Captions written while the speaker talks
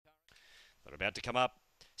They're about to come up.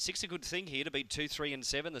 6 a good thing here to beat 2, 3 and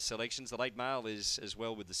 7. The selections, the late male is as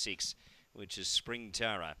well with the 6, which is Spring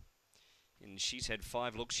Tara. And she's had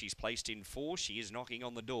 5 looks. She's placed in 4. She is knocking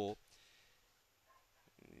on the door.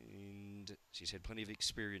 And she's had plenty of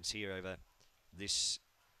experience here over this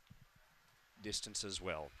distance as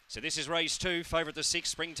well. So this is race 2. Favourite the 6,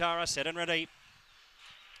 Spring Tara, set and ready.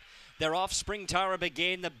 They're off. Spring Tara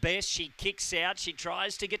began the best. She kicks out. She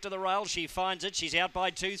tries to get to the rail. She finds it. She's out by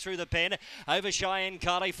 2 through the pen. Over Cheyenne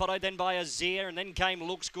Carly, followed then by Azir, and then came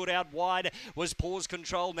Looks Good. Out wide was Pause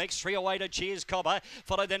Control next. 3 away to Cheers Copper,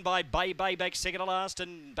 followed then by Bay back second to last,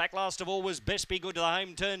 and back last of all was Best Be Good to the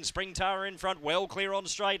home turn. Spring Tara in front, well clear on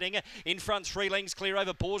straightening. In front, 3 lengths clear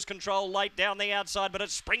over Pause Control, late down the outside, but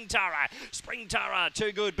it's Spring Tara. Spring Tara,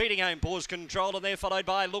 too good, beating home Pause Control, and they're followed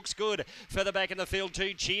by Looks Good. Further back in the field,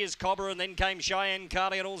 2 Cheers Copper, and then came Cheyenne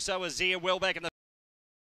Carly and also Azir well back in the